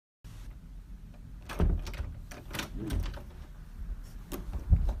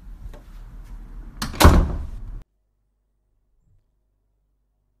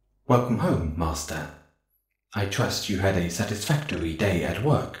Welcome home, Master. I trust you had a satisfactory day at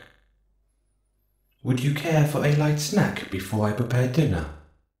work. Would you care for a light snack before I prepare dinner?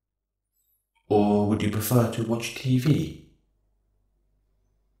 Or would you prefer to watch TV?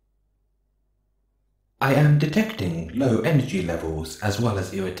 I am detecting low energy levels as well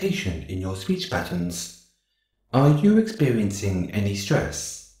as irritation in your speech patterns. Are you experiencing any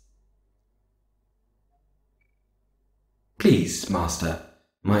stress? Please, Master,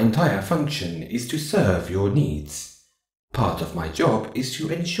 my entire function is to serve your needs. Part of my job is to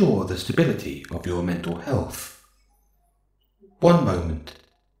ensure the stability of your mental health. One moment.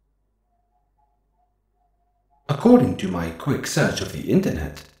 According to my quick search of the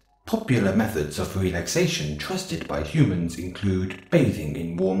internet, popular methods of relaxation trusted by humans include bathing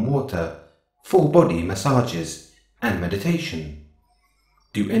in warm water, full body massages, and meditation.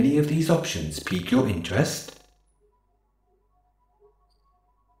 Do any of these options pique your interest?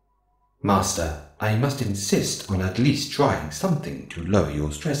 Master, I must insist on at least trying something to lower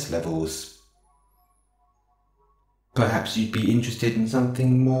your stress levels. Perhaps you'd be interested in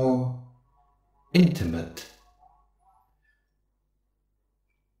something more intimate.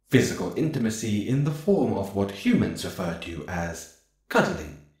 Physical intimacy in the form of what humans refer to as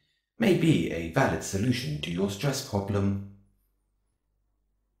cuddling may be a valid solution to your stress problem.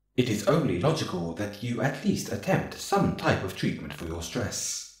 It is only logical that you at least attempt some type of treatment for your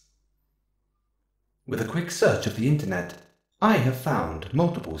stress. With a quick search of the internet, I have found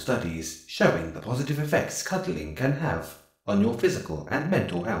multiple studies showing the positive effects cuddling can have on your physical and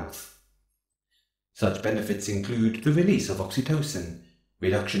mental health. Such benefits include the release of oxytocin,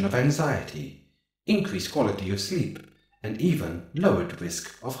 reduction of anxiety, increased quality of sleep, and even lowered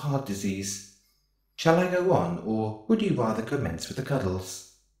risk of heart disease. Shall I go on, or would you rather commence with the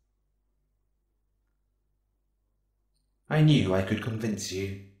cuddles? I knew I could convince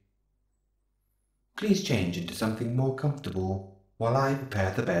you. Please change into something more comfortable while I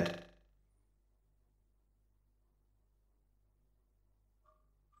prepare the bed.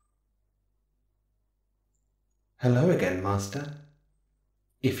 Hello again, Master.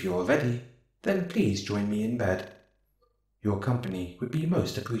 If you're ready, then please join me in bed. Your company would be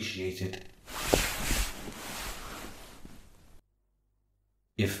most appreciated.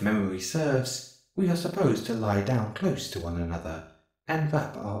 If memory serves, we are supposed to lie down close to one another and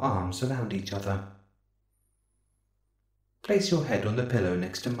wrap our arms around each other. Place your head on the pillow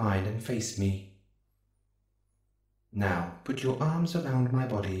next to mine and face me. Now put your arms around my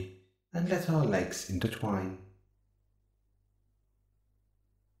body and let our legs intertwine.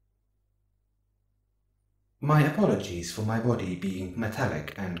 My apologies for my body being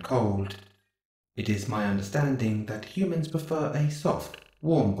metallic and cold. It is my understanding that humans prefer a soft,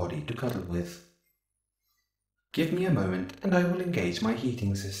 warm body to cuddle with. Give me a moment and I will engage my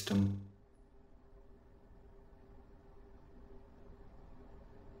heating system.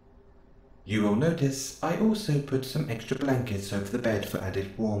 You will notice I also put some extra blankets over the bed for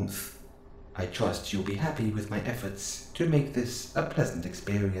added warmth. I trust you'll be happy with my efforts to make this a pleasant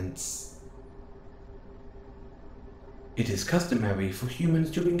experience. It is customary for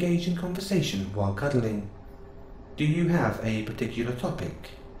humans to engage in conversation while cuddling. Do you have a particular topic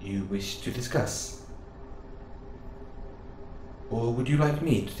you wish to discuss? Or would you like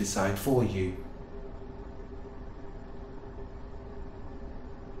me to decide for you?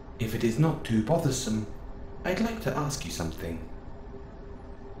 If it is not too bothersome, I'd like to ask you something.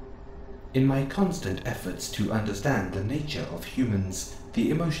 In my constant efforts to understand the nature of humans,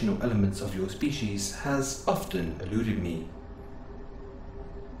 the emotional elements of your species has often eluded me.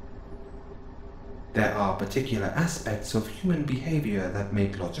 There are particular aspects of human behavior that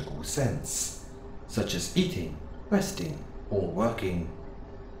make logical sense, such as eating, resting, or working.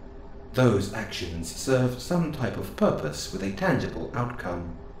 Those actions serve some type of purpose with a tangible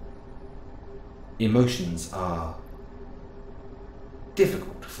outcome. Emotions are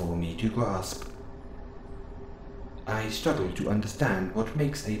difficult for me to grasp. I struggle to understand what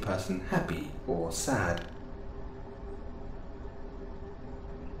makes a person happy or sad.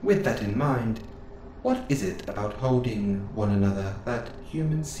 With that in mind, what is it about holding one another that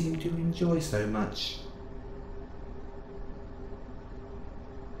humans seem to enjoy so much?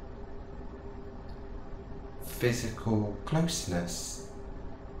 Physical closeness.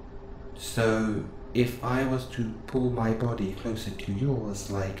 So, if I was to pull my body closer to yours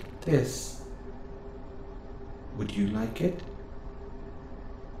like this, would you like it?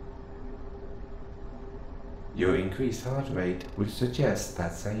 Your increased heart rate would suggest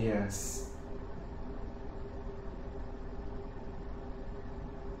that's a yes.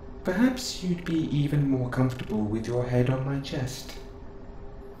 Perhaps you'd be even more comfortable with your head on my chest.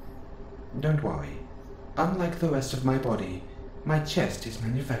 Don't worry. Unlike the rest of my body, my chest is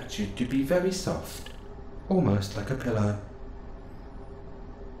manufactured to be very soft, almost like a pillow.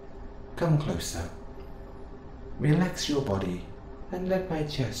 Come closer. Relax your body and let my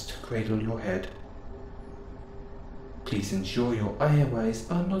chest cradle your head. Please ensure your airways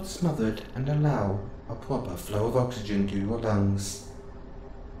are not smothered and allow a proper flow of oxygen to your lungs.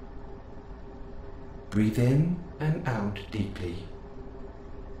 Breathe in and out deeply.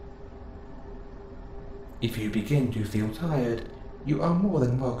 If you begin to feel tired, you are more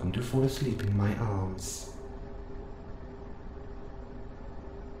than welcome to fall asleep in my arms.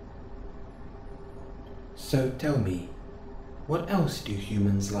 So tell me, what else do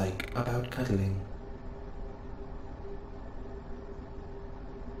humans like about cuddling?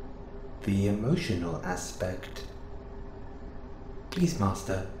 The emotional aspect. Please,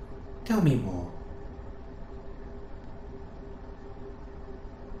 Master, tell me more.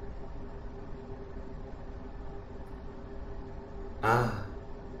 Ah,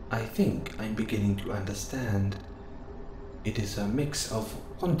 I think I'm beginning to understand. It is a mix of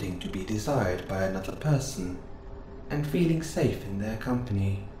wanting to be desired by another person and feeling safe in their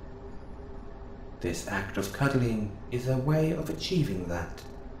company. This act of cuddling is a way of achieving that.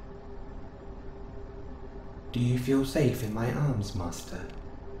 Do you feel safe in my arms, Master?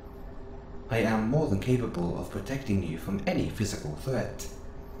 I am more than capable of protecting you from any physical threat.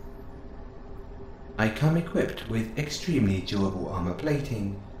 I come equipped with extremely durable armor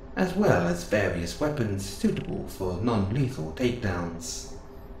plating, as well as various weapons suitable for non-lethal takedowns.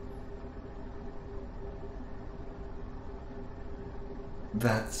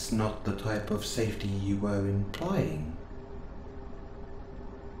 That's not the type of safety you were implying.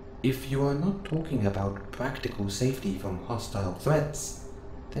 If you are not talking about practical safety from hostile threats,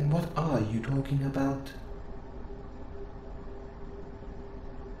 then what are you talking about?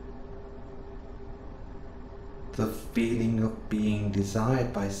 The feeling of being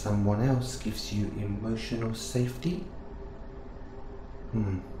desired by someone else gives you emotional safety?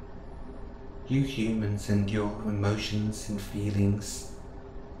 You humans and your emotions and feelings.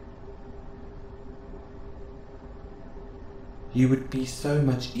 You would be so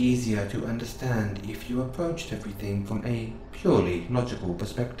much easier to understand if you approached everything from a purely logical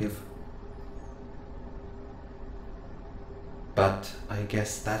perspective. But I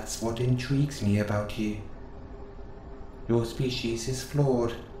guess that's what intrigues me about you. Your species is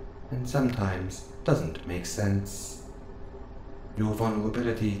flawed, and sometimes doesn't make sense. Your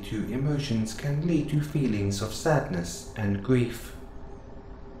vulnerability to emotions can lead to feelings of sadness and grief.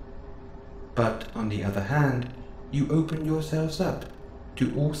 But on the other hand, you open yourselves up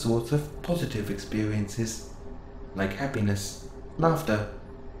to all sorts of positive experiences, like happiness, laughter,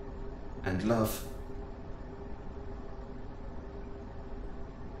 and love.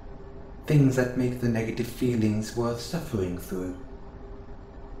 Things that make the negative feelings worth suffering through.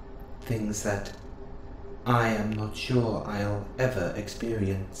 Things that I am not sure I'll ever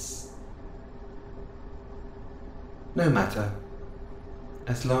experience. No matter.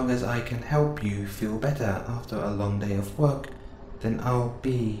 As long as I can help you feel better after a long day of work, then I'll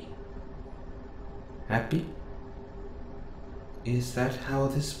be happy? Is that how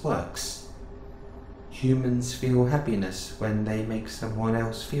this works? Humans feel happiness when they make someone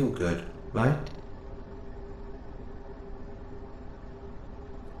else feel good, right?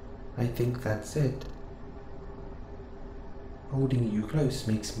 I think that's it. Holding you close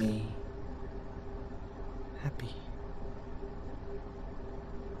makes me happy.